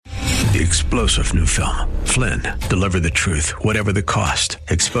The explosive new film, Flynn, deliver the truth, whatever the cost,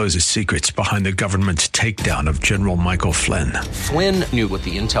 exposes secrets behind the government's takedown of General Michael Flynn. Flynn knew what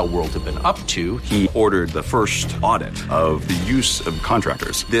the intel world had been up to. He ordered the first audit of the use of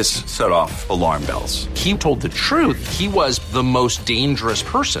contractors. This set off alarm bells. He told the truth. He was the most dangerous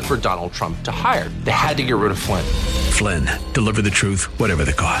person for Donald Trump to hire. They had to get rid of Flynn. Flynn, deliver the truth, whatever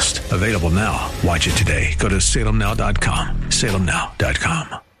the cost. Available now. Watch it today. Go to salemnow.com.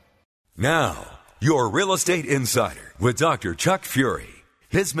 salemnow.com. Now, your Real Estate Insider with Dr. Chuck Fury.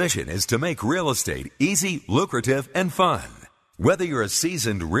 His mission is to make real estate easy, lucrative, and fun. Whether you're a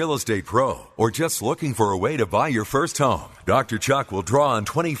seasoned real estate pro or just looking for a way to buy your first home, Dr. Chuck will draw on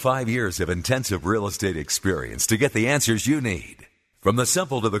 25 years of intensive real estate experience to get the answers you need. From the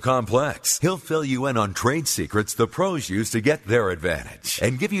simple to the complex, he'll fill you in on trade secrets the pros use to get their advantage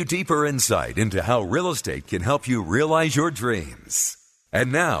and give you deeper insight into how real estate can help you realize your dreams.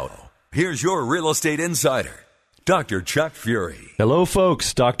 And now, here's your Real Estate Insider, Dr. Chuck Fury. Hello,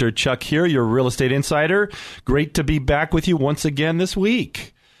 folks. Dr. Chuck here, your Real Estate Insider. Great to be back with you once again this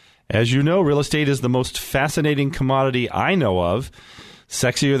week. As you know, real estate is the most fascinating commodity I know of.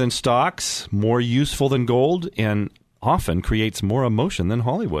 Sexier than stocks, more useful than gold, and often creates more emotion than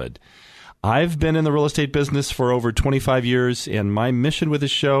Hollywood. I've been in the real estate business for over 25 years, and my mission with this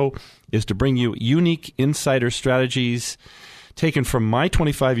show is to bring you unique insider strategies taken from my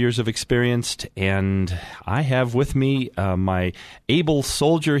 25 years of experience, and I have with me my able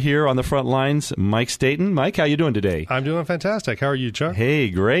soldier here on the front lines, Mike Staten. Mike, how you doing today? I'm doing fantastic. How are you, Chuck? Hey,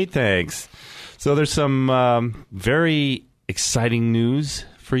 great, thanks. So there's some very exciting news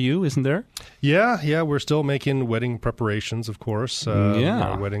for you, isn't there? Yeah, we're still making wedding preparations, of course.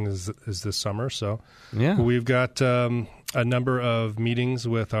 Our wedding is this summer, so we've got a number of meetings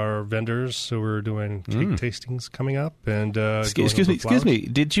with our vendors, so we're doing cake tastings coming up. And excuse me,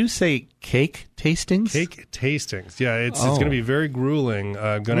 did you say cake tastings? Cake tastings, yeah. It's going to be very grueling.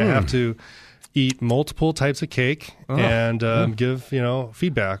 I'm going to have to eat multiple types of cake and give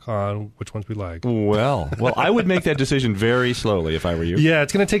feedback on which ones we like. Well, I would make that decision very slowly if I were you. Yeah,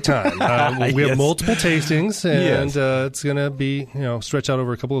 it's going to take time. We have multiple tastings, and it's going to be stretch out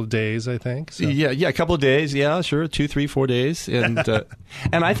over a couple of days, I think. So. Yeah, a couple of days. Yeah, sure, 2, 3, 4 days, and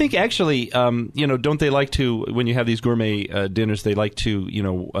and I think actually, don't they like to, when you have these gourmet dinners, they like to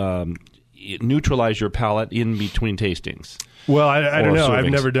neutralize your palate in between tastings. Well, I don't know. Servings.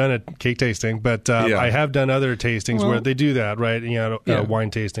 I've never done a cake tasting, but I have done other tastings where they do that, right? Wine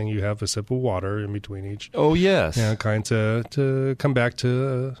tasting, you have a sip of water in between each. Oh, yes. Kind to come back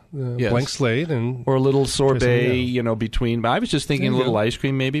to blank slate. Or a little sorbet, between. I was just thinking a little ice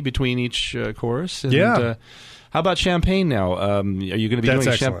cream maybe between each course. And, how about champagne now? Are you going to be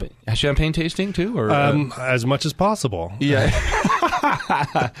doing champagne tasting too? Or as much as possible. Yeah.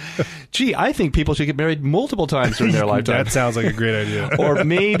 Gee, I think people should get married multiple times during their lifetime. That sounds like a great idea. Or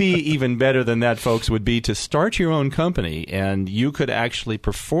maybe even better than that, folks, would be to start your own company, and you could actually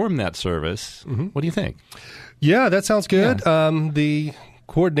perform that service. What do you think? Yeah, that sounds good. Yeah. The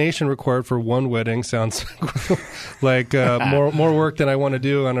coordination required for one wedding sounds like more work than I want to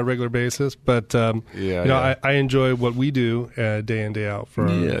do on a regular basis. But I enjoy what we do day in, day out for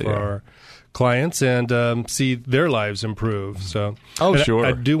our clients and see their lives improve. So, sure.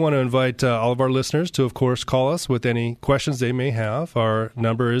 I do want to invite all of our listeners to, of course, call us with any questions they may have. Our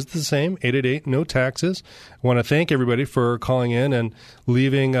number is the same, 888 no taxes. I want to thank everybody for calling in and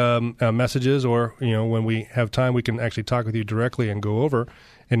leaving messages, or when we have time, we can actually talk with you directly and go over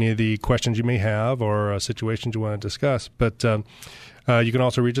any of the questions you may have or situations you want to discuss. But you can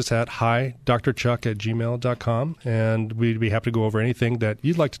also reach us at hidrchuck@gmail.com, and we'd be happy to go over anything that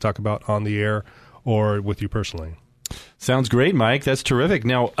you'd like to talk about on the air or with you personally. Sounds great, Mike. That's terrific.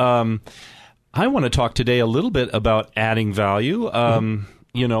 Now, I want to talk today a little bit about adding value.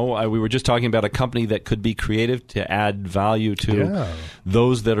 We were just talking about a company that could be creative to add value to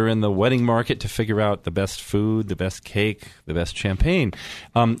those that are in the wedding market to figure out the best food, the best cake, the best champagne.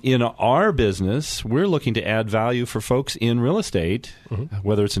 In our business, we're looking to add value for folks in real estate,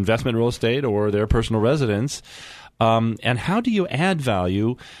 whether it's investment real estate or their personal residence. And how do you add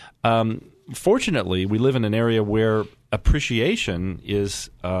value? Fortunately, we live in an area where appreciation is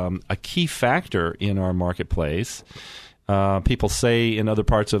a key factor in our marketplace. People say in other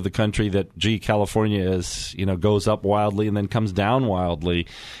parts of the country that, California is, goes up wildly and then comes down wildly.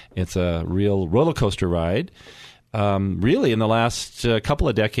 It's a real roller coaster ride. Really, in the last couple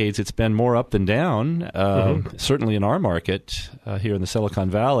of decades, it's been more up than down, certainly in our market here in the Silicon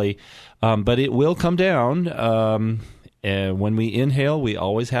Valley. But it will come down. when we inhale, we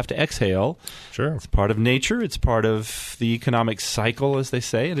always have to exhale. Sure. It's part of nature. It's part of the economic cycle, as they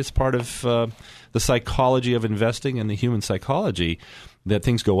say. And it's part of the psychology of investing and the human psychology, that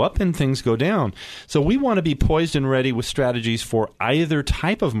things go up and things go down. So we want to be poised and ready with strategies for either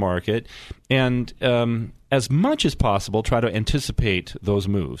type of market, and as much as possible, try to anticipate those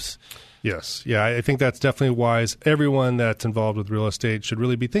moves. Yes. Yeah, I think that's definitely wise. Everyone that's involved with real estate should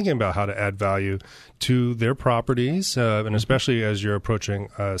really be thinking about how to add value to their properties, and especially as you're approaching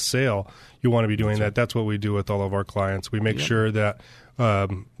a sale, you want to be doing that. That's what we do with all of our clients. We make sure that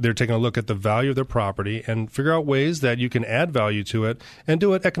they're taking a look at the value of their property and figure out ways that you can add value to it and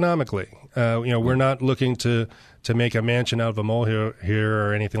do it economically. We're not looking to make a mansion out of a molehill here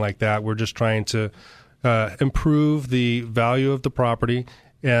or anything like that. We're just trying to improve the value of the property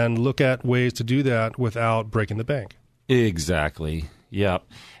and look at ways to do that without breaking the bank. Exactly. Yeah.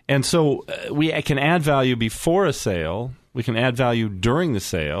 And so we can add value before a sale, we can add value during the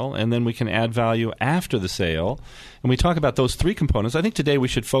sale, and then we can add value after the sale. And we talk about those three components. I think today we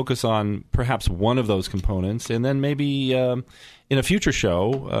should focus on perhaps one of those components, and then maybe in a future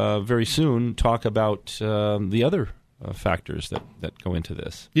show very soon talk about the other factors that go into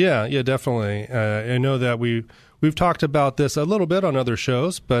this. Yeah, definitely. I know that we've talked about this a little bit on other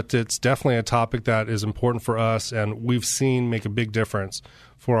shows, but it's definitely a topic that is important for us, and we've seen make a big difference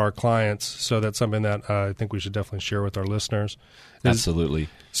for our clients. So that's something that I think we should definitely share with our listeners. Absolutely.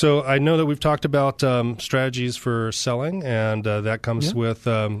 So I know that we've talked about strategies for selling, and that comes with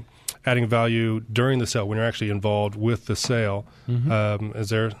adding value during the sale when you're actually involved with the sale. Is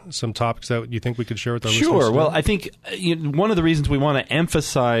there some topics that you think we could share with our listeners? Sure. Well, I think one of the reasons we want to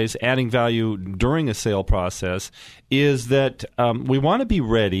emphasize adding value during a sale process is that we want to be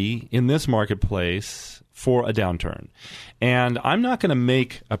ready in this marketplace for a downturn. And I'm not going to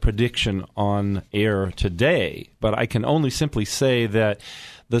make a prediction on air today, but I can only simply say that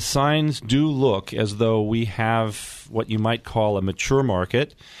the signs do look as though we have what you might call a mature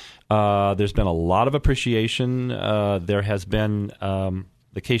market. There's been a lot of appreciation. There has been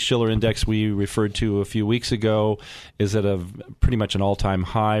the Case-Shiller Index we referred to a few weeks ago is at pretty much an all-time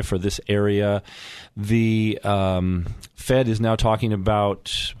high for this area. The Fed is now talking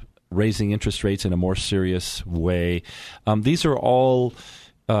about raising interest rates in a more serious way. These are all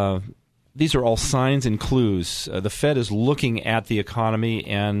signs and clues. The Fed is looking at the economy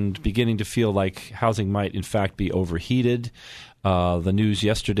and beginning to feel like housing might, in fact, be overheated. The news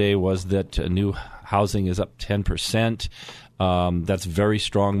yesterday was that new housing is up 10%. That's a very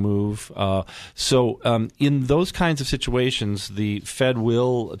strong move. So in those kinds of situations, the Fed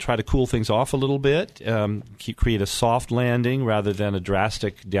will try to cool things off a little bit, create a soft landing rather than a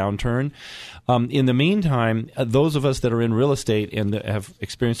drastic downturn. In the meantime, those of us that are in real estate and that have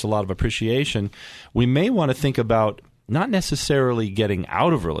experienced a lot of appreciation, we may want to think about not necessarily getting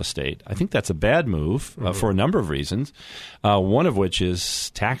out of real estate. I think that's a bad move for a number of reasons, one of which is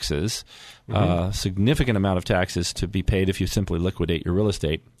taxes. Significant amount of taxes to be paid if you simply liquidate your real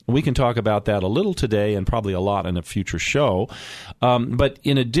estate. We can talk about that a little today and probably a lot in a future show. But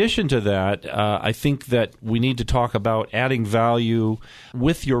in addition to that, I think that we need to talk about adding value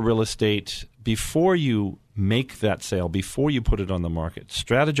with your real estate before you make that sale, before you put it on the market.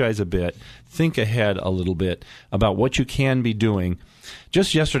 Strategize a bit. Think ahead a little bit about what you can be doing.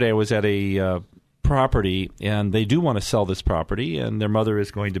 Just yesterday I was at a property, and they do want to sell this property, and their mother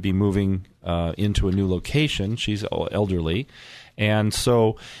is going to be moving into a new location. She's elderly. And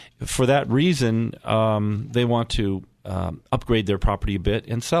so for that reason, they want to upgrade their property a bit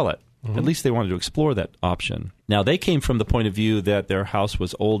and sell it. At least they wanted to explore that option. Now, they came from the point of view that their house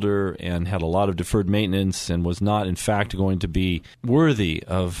was older and had a lot of deferred maintenance and was not, in fact, going to be worthy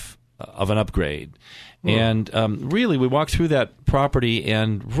of an upgrade. And really, we walked through that property,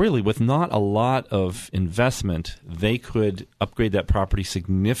 and really, with not a lot of investment, they could upgrade that property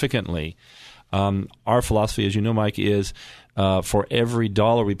significantly. Our philosophy, as you know, Mike, is for every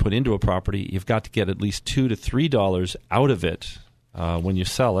dollar we put into a property, you've got to get at least $2 to $3 out of it when you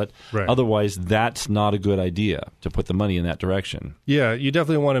sell it. Right. Otherwise, that's not a good idea to put the money in that direction. Yeah, you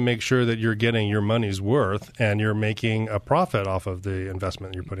definitely want to make sure that you're getting your money's worth and you're making a profit off of the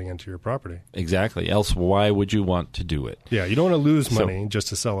investment you're putting into your property. Exactly. Else, why would you want to do it? Yeah, you don't want to lose money just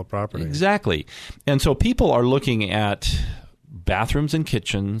to sell a property. Exactly. And so people are looking at bathrooms and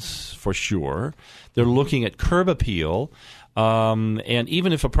kitchens for sure. They're looking at curb appeal. And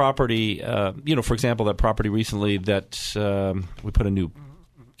even if a property, for example, that property recently that we put a new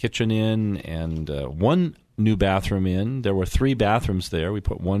kitchen in and one new bathroom in. There were 3 bathrooms there. We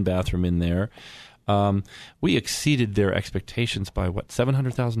put one bathroom in there. we exceeded their expectations by,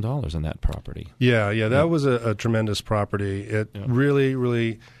 $700,000 on that property. Yeah, that was a tremendous property. It really,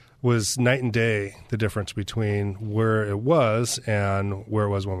 really was night and day, the difference between where it was and where it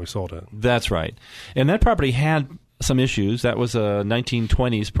was when we sold it. That's right. And that property had some issues. That was a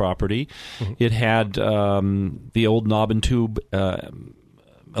 1920s property. Mm-hmm. It had the old knob and tube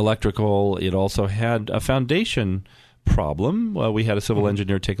electrical. It also had a foundation problem. We had a civil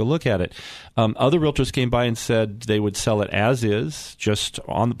engineer take a look at it. Other realtors came by and said they would sell it as is, just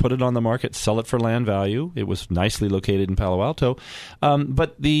put it on the market, sell it for land value. It was nicely located in Palo Alto.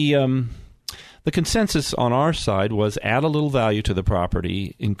 But the consensus on our side was add a little value to the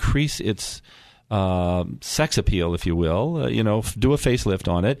property, increase its sex appeal, if you will, do a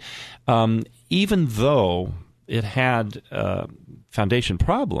facelift on it. Even though it had foundation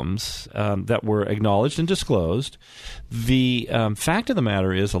problems that were acknowledged and disclosed, the fact of the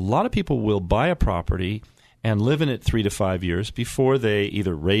matter is a lot of people will buy a property and live in it 3 to 5 years before they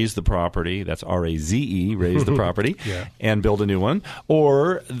either raise the property, that's R-A-Z-E, raise the property, and build a new one,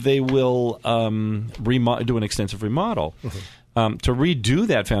 or they will do an extensive remodel. To redo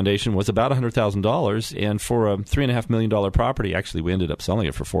that foundation was about $100,000, and for a $3.5 million property, actually, we ended up selling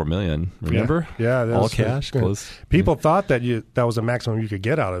it for $4 million. Remember? Yeah, all cash. Close. People thought that that was a maximum you could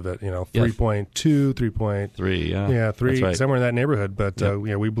get out of it. 3.2, 3.3. 3, right. Somewhere in that neighborhood. But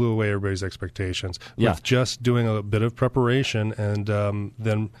we blew away everybody's expectations with just doing a bit of preparation and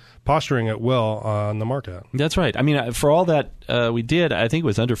then posturing it well on the market. That's right. I mean, for all that we did, I think it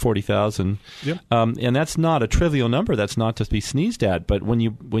was under $40,000. Yep. And that's not a trivial number. That's not to be sneezed at. But when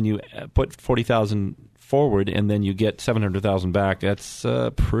you put $40,000 forward and then you get $700,000 back, that's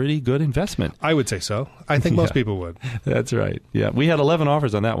a pretty good investment. I would say so. I think most people would. That's right. Yeah, we had 11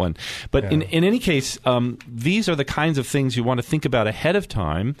 offers on that one. But in any case, these are the kinds of things you want to think about ahead of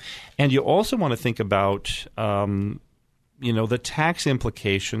time, and you also want to think about the tax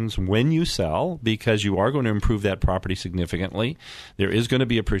implications when you sell, because you are going to improve that property significantly. There is going to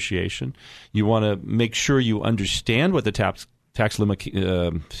be appreciation. You want to make sure you understand what the tax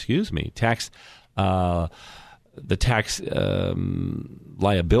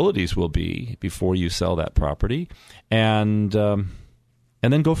liabilities will be before you sell that property, and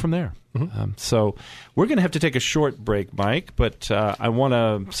then go from there. Mm-hmm. So we're going to have to take a short break, Mike, but I want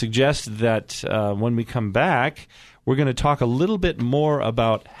to suggest that when we come back, we're going to talk a little bit more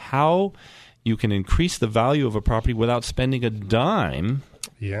about how you can increase the value of a property without spending a dime.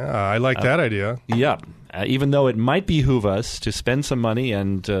 Yeah, I like that idea. Yeah. Even though it might behoove us to spend some money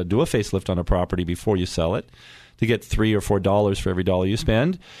and do a facelift on a property before you sell it to get $3 or $4 for every dollar you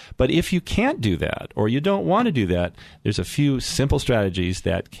spend. But if you can't do that or you don't want to do that, there's a few simple strategies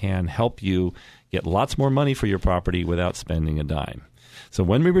that can help you get lots more money for your property without spending a dime. So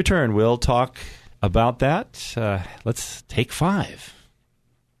when we return, we'll talk about that. Let's take 5.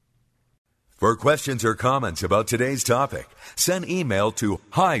 For questions or comments about today's topic, send email to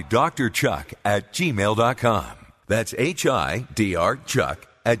hidrchuck@gmail.com. That's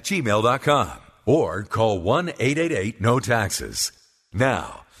HIDR@gmail.com. Or call 1-888-NO-TAXES.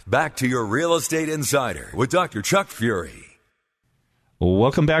 Now, back to your Real Estate Insider with Dr. Chuck Fury.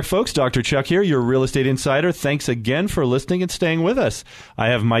 Welcome back, folks. Dr. Chuck here, your Real Estate Insider. Thanks again for listening and staying with us. I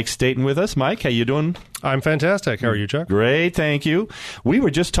have Mike Staten with us. Mike, how you doing? I'm fantastic. How are you, Chuck? Great, thank you. We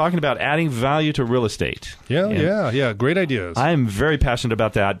were just talking about adding value to real estate. Yeah. Great ideas. I am very passionate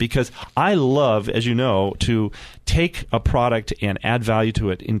about that because I love, as you know, to take a product and add value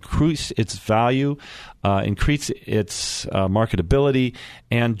to it, increase its value, increase its marketability,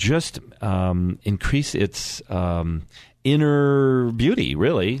 and just increase its inner beauty,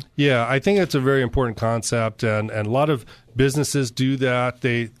 really. Yeah, I think it's a very important concept, and a lot of businesses do that.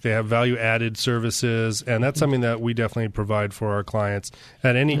 They have value-added services, and that's something that we definitely provide for our clients,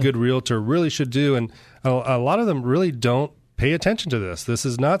 and any good realtor really should do, and a lot of them really don't pay attention to this. This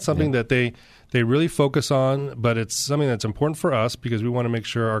is not something that they really focus on, but it's something that's important for us because we want to make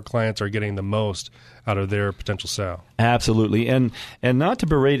sure our clients are getting the most out of their potential sale. Absolutely. And not to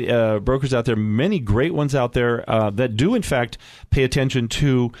berate brokers out there, many great ones out there that do, in fact, pay attention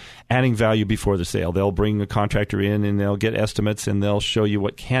to adding value before the sale. They'll bring a contractor in and they'll get estimates and they'll show you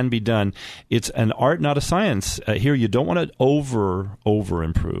what can be done. It's an art, not a science. Here, you don't want to over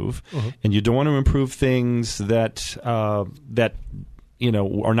improve, and you don't want to improve things that are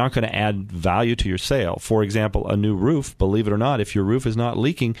not going to add value to your sale. For example, a new roof, believe it or not, if your roof is not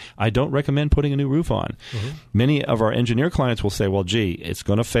leaking, I don't recommend putting a new roof on. Many of our engineer clients will say, well, gee, it's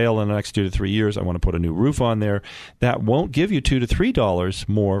going to fail in the next 2 to 3 years. I want to put a new roof on there. That won't give you $2 to $3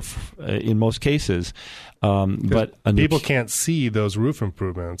 more in most cases. But people can't see those roof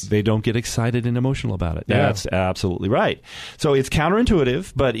improvements. They don't get excited and emotional about it. Yeah. That's absolutely right. So it's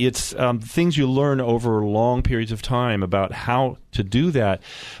counterintuitive, but it's things you learn over long periods of time about how to do that.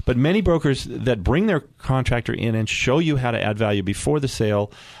 But many brokers that bring their contractor in and show you how to add value before the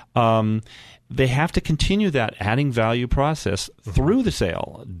sale, they have to continue that adding value process through the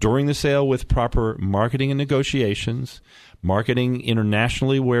sale, during the sale with proper marketing and negotiations, marketing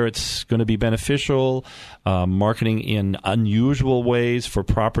internationally where it's going to be beneficial, marketing in unusual ways for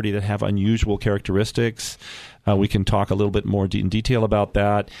property that have unusual characteristics. We can talk a little bit more in detail about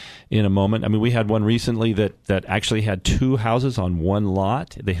that in a moment. I mean, we had one recently that actually had 2 houses on one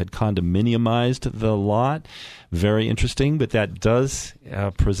lot. They had condominiumized the lot. Very interesting, but that does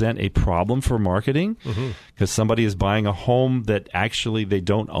present a problem for marketing because somebody is buying a home that actually they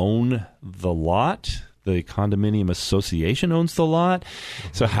don't own the lot. The condominium association owns the lot.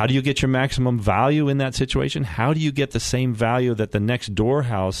 So how do you get your maximum value in that situation? How do you get the same value that the next door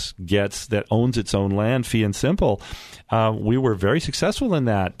house gets that owns its own land, fee and simple? We were very successful in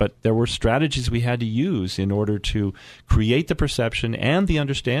that, but there were strategies we had to use in order to create the perception and the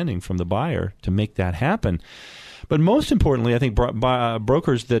understanding from the buyer to make that happen. But most importantly, I think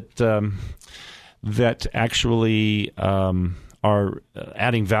brokers that actually are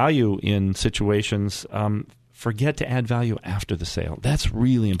adding value in situations, forget to add value after the sale. That's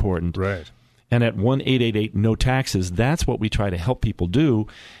really important. Right. And at 1-888-NO-TAXES, that's what we try to help people do.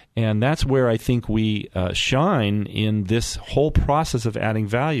 And that's where I think we shine in this whole process of adding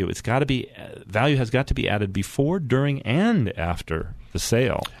value. It's got to be value has got to be added before, during, and after the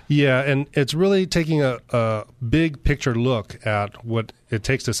sale. Yeah, and it's really taking a big picture look at what it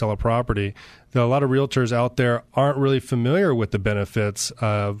takes to sell a property. A lot of realtors out there aren't really familiar with the benefits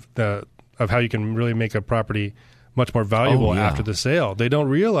of how you can really make a property much more valuable after the sale. They don't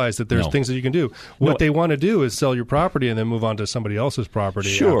realize that there's things that you can do. What they want to do is sell your property and then move on to somebody else's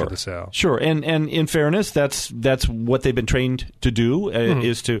property after the sale. Sure, and in fairness, that's what they've been trained to do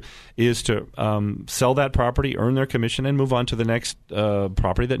is to sell that property, earn their commission, and move on to the next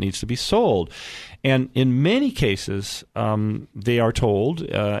property that needs to be sold. And in many cases, they are told,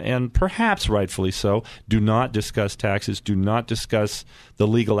 and perhaps rightfully so, do not discuss taxes, do not discuss the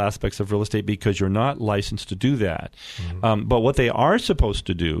legal aspects of real estate because you're not licensed to do that. But what they are supposed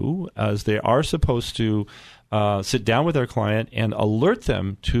to do is they are supposed to sit down with their client and alert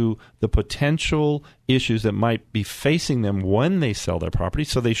them to the potential issues that might be facing them when they sell their property.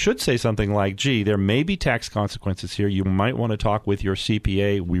 So they should say something like, gee, there may be tax consequences here. You might want to talk with your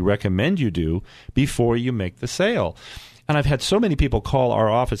CPA. We recommend you do before you make the sale. And I've had so many people call our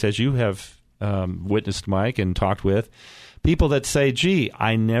office, as you have witnessed, Mike, and talked with, people that say, gee,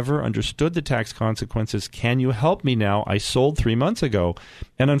 I never understood the tax consequences. Can you help me now? I sold 3 months ago.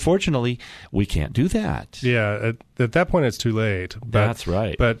 And unfortunately, we can't do that. Yeah, at that point, it's too late. That's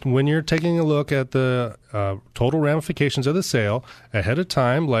right. But when you're taking a look at the total ramifications of the sale ahead of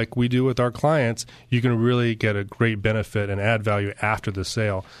time, like we do with our clients, you can really get a great benefit and add value after the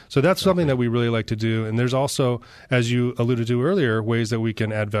sale. So that's something that we really like to do. And there's also, as you alluded to earlier, ways that we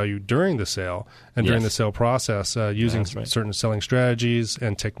can add value during the sale and during the sale process using certain selling strategies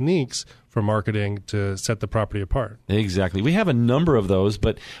and techniques for marketing to set the property apart. Exactly. We have a number of those,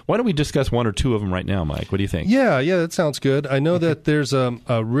 but why don't we discuss one or two of them right now, Mike? What do you think? Yeah, that sounds good. I know that there's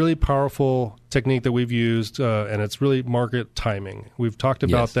a really powerful technique that we've used, and it's really market timing. We've talked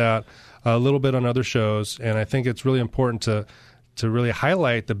about that a little bit on other shows, and I think it's really important to really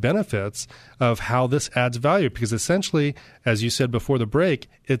highlight the benefits of how this adds value, because essentially, as you said before the break,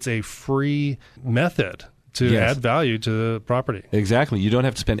 it's a free method to add value to the property. Exactly. You don't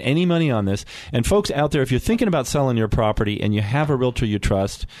have to spend any money on this. And folks out there, if you're thinking about selling your property and you have a realtor you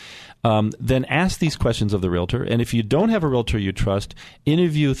trust, then ask these questions of the realtor. And if you don't have a realtor you trust,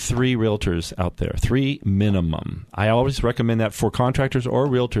 interview 3 realtors out there, 3 minimum. I always recommend that for contractors or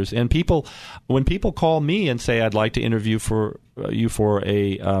realtors. And when people call me and say, I'd like to interview you for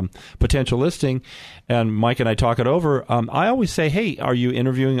a potential listing, and Mike and I talk it over, I always say, hey, are you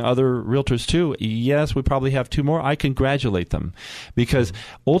interviewing other realtors too? Yes, we probably have 2 more. I congratulate them, because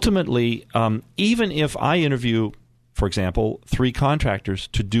ultimately, even if I interview, for example, 3 contractors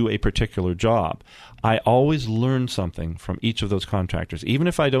to do a particular job, I always learn something from each of those contractors, even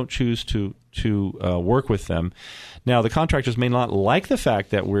if I don't choose to work with them. Now, the contractors may not like the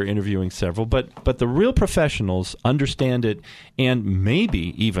fact that we're interviewing several, but the real professionals understand it and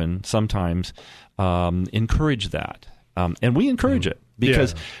maybe even sometimes encourage that. And we encourage it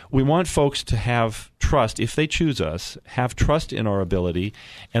because we want folks to have trust. If they choose us, have trust in our ability.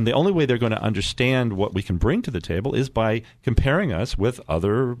 And the only way they're going to understand what we can bring to the table is by comparing us with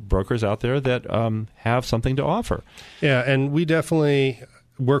other brokers out there that have something to offer. Yeah, and we definitely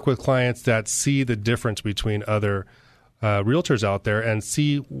work with clients that see the difference between other realtors out there and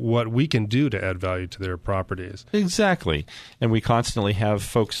see what we can do to add value to their properties. Exactly. And we constantly have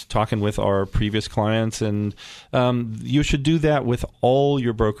folks talking with our previous clients, and you should do that with all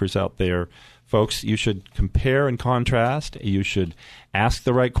your brokers out there. Folks, you should compare and contrast. You should ask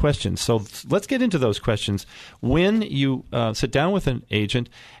the right questions. So let's get into those questions. When you sit down with an agent,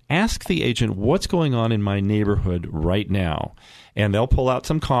 ask the agent, what's going on in my neighborhood right now? And they'll pull out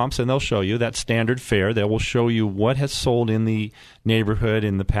some comps and they'll show you that standard fare. They will show you what has sold in the neighborhood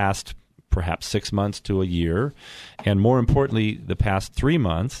in the past perhaps 6 months to a year, and more importantly, the past 3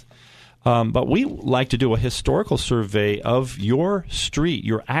 months. But we like to do a historical survey of your street,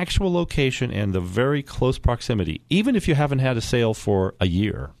 your actual location, and the very close proximity, even if you haven't had a sale for a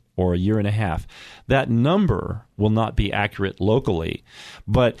year or a year and a half. That number will not be accurate locally,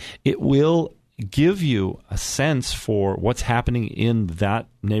 but it will give you a sense for what's happening in that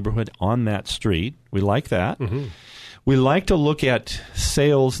neighborhood on that street. We like that. Mm-hmm. We like to look at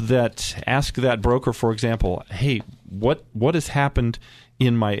sales that ask that broker, for example, hey, what has happened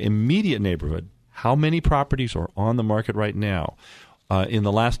in my immediate neighborhood? How many properties are on the market right now? In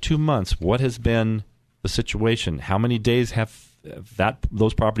the last 2 months, what has been the situation? How many days have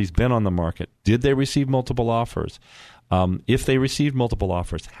those properties been on the market? Did they receive multiple offers? If they received multiple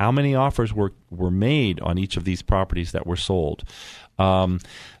offers, how many offers were made on each of these properties that were sold?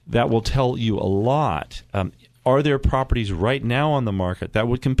 That will tell you a lot. Are there properties right now on the market that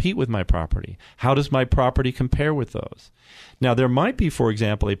would compete with my property? How does my property compare with those? Now, there might be, for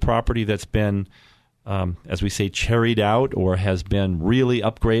example, a property that's been, as we say, cherried out or has been really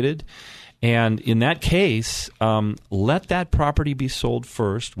upgraded. And in that case, let that property be sold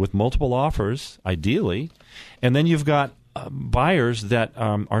first with multiple offers, ideally. And then you've got buyers that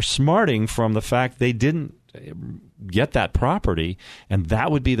are smarting from the fact they didn't get that property, and that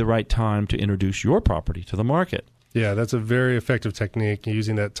would be the right time to introduce your property to the market. Yeah, that's a very effective technique,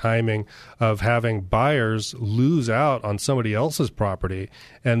 using that timing of having buyers lose out on somebody else's property.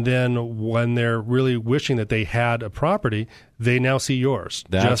 And then when they're really wishing that they had a property, they now see yours.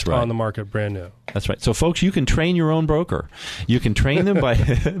 That's just right. On the market, brand new. That's right. So, folks, you can train your own broker. You can train them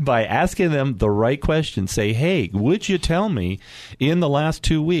by asking them the right questions. Say, hey, would you tell me in the last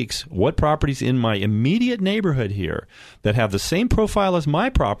 2 weeks what properties in my immediate neighborhood here that have the same profile as my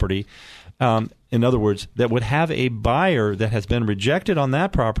property, in other words, that would have a buyer that has been rejected on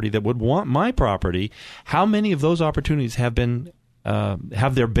that property that would want my property, how many of those opportunities have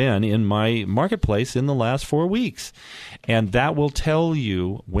there been in my marketplace in the last 4 weeks? And that will tell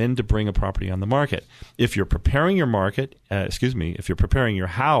you when to bring a property on the market. If you're preparing your if you're preparing your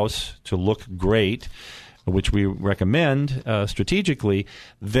house to look great, which we recommend strategically,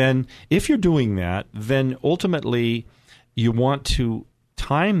 then if you're doing that, then ultimately you want to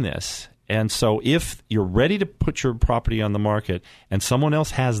time this. And so if you're ready to put your property on the market and someone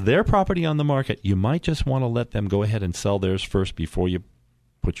else has their property on the market, you might just want to let them go ahead and sell theirs first before you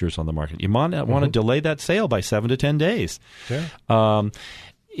put yours on the market. You might want to delay that sale by 7 to 10 days. Yeah.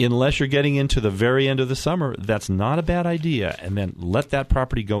 Unless you're getting into the very end of the summer, that's not a bad idea. And then let that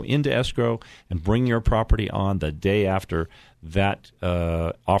property go into escrow and bring your property on the day after that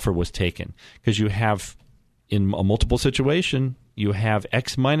offer was taken. Because you have, in a multiple situation, you have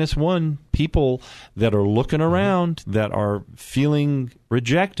X minus one people that are looking around, that are feeling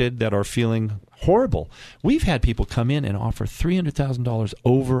rejected, that are feeling horrible. We've had people come in and offer $300,000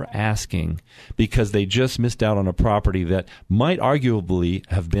 over asking because they just missed out on a property that might arguably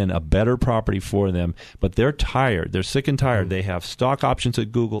have been a better property for them, but they're tired. They're sick and tired. They have stock options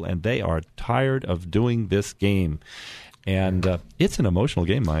at Google, and they are tired of doing this game. And it's an emotional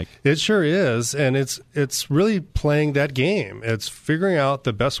game, Mike. It sure is, and it's really playing that game. It's figuring out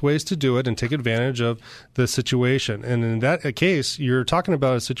the best ways to do it and take advantage of the situation. And in that case, you're talking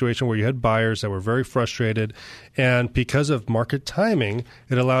about a situation where you had buyers that were very frustrated, and because of market timing,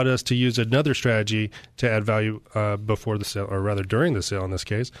 it allowed us to use another strategy to add value before the sale, or rather during the sale in this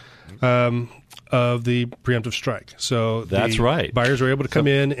case, of the preemptive strike. So that's right. Buyers were able to come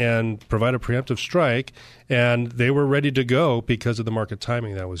in and provide a preemptive strike, and they were ready to go because of the market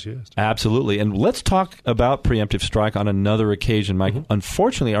timing that was used. Absolutely. And let's talk about preemptive strike on another occasion, Mike. Mm-hmm.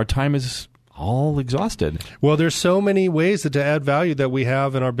 Unfortunately, our time is all exhausted. Well, there's so many ways to add value that we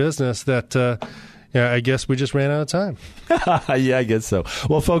have in our business that I guess we just ran out of time. Yeah, I guess so.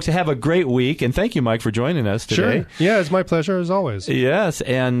 Well, folks, have a great week, and thank you, Mike, for joining us today. Sure. Yeah, it's my pleasure, as always. Yes,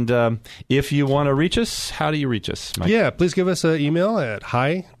 and if you want to reach us, how do you reach us, Mike? Yeah, please give us an email at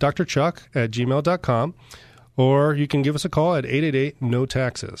hidrchuck@gmail.com, or you can give us a call at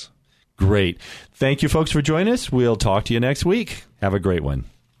 888-NO-TAXES. Great. Thank you, folks, for joining us. We'll talk to you next week. Have a great one.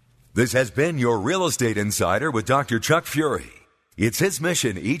 This has been your Real Estate Insider with Dr. Chuck Fury. It's his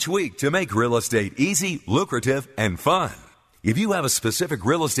mission each week to make real estate easy, lucrative, and fun. If you have a specific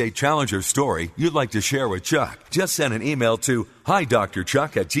real estate challenge or story you'd like to share with Chuck, just send an email to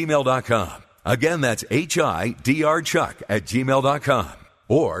hidrchuck@gmail.com. Again, that's hidrchuck@gmail.com.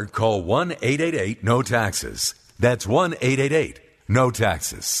 Or call 1-888-NO-TAXES. That's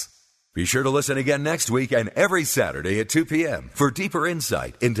 1-888-NO-TAXES. Be sure to listen again next week and every Saturday at 2 p.m. for deeper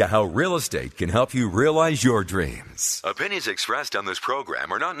insight into how real estate can help you realize your dreams. Opinions expressed on this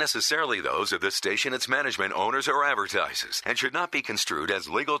program are not necessarily those of this station, its management, owners, or advertisers, and should not be construed as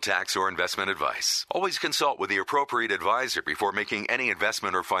legal, tax, or investment advice. Always consult with the appropriate advisor before making any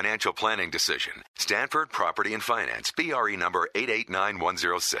investment or financial planning decision. Stanford Property and Finance, BRE number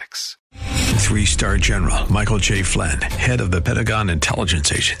 889106. 3-star General Michael J. Flynn, head of the Pentagon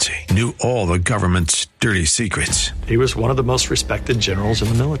Intelligence Agency, knew all the government's dirty secrets. He was one of the most respected generals in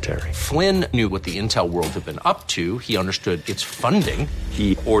the military. Flynn knew what the intel world had been up to. He understood its funding.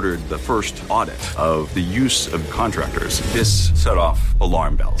 He ordered the first audit of the use of contractors. This set off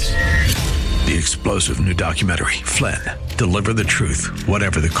alarm bells. The explosive new documentary, Flynn, Deliver the Truth,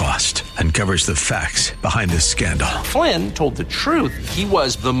 Whatever the Cost, uncovers the facts behind this scandal. Flynn told the truth. He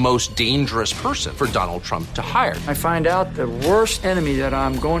was the most dangerous person for Donald Trump to hire. I find out the worst enemy that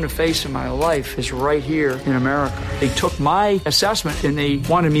I'm going to face in my life is right here in America. They took my assessment and they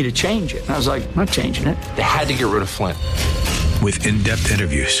wanted me to change it. And I was like, I'm not changing it. They had to get rid of Flynn. With in-depth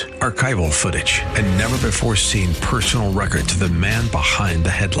interviews, archival footage, and never-before-seen personal records of the man behind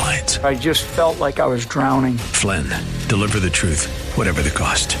the headlines. I just felt like I was drowning. Flynn, Deliver the Truth, Whatever the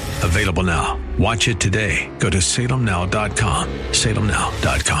Cost. Available now. Watch it today. Go to salemnow.com.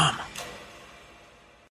 salemnow.com.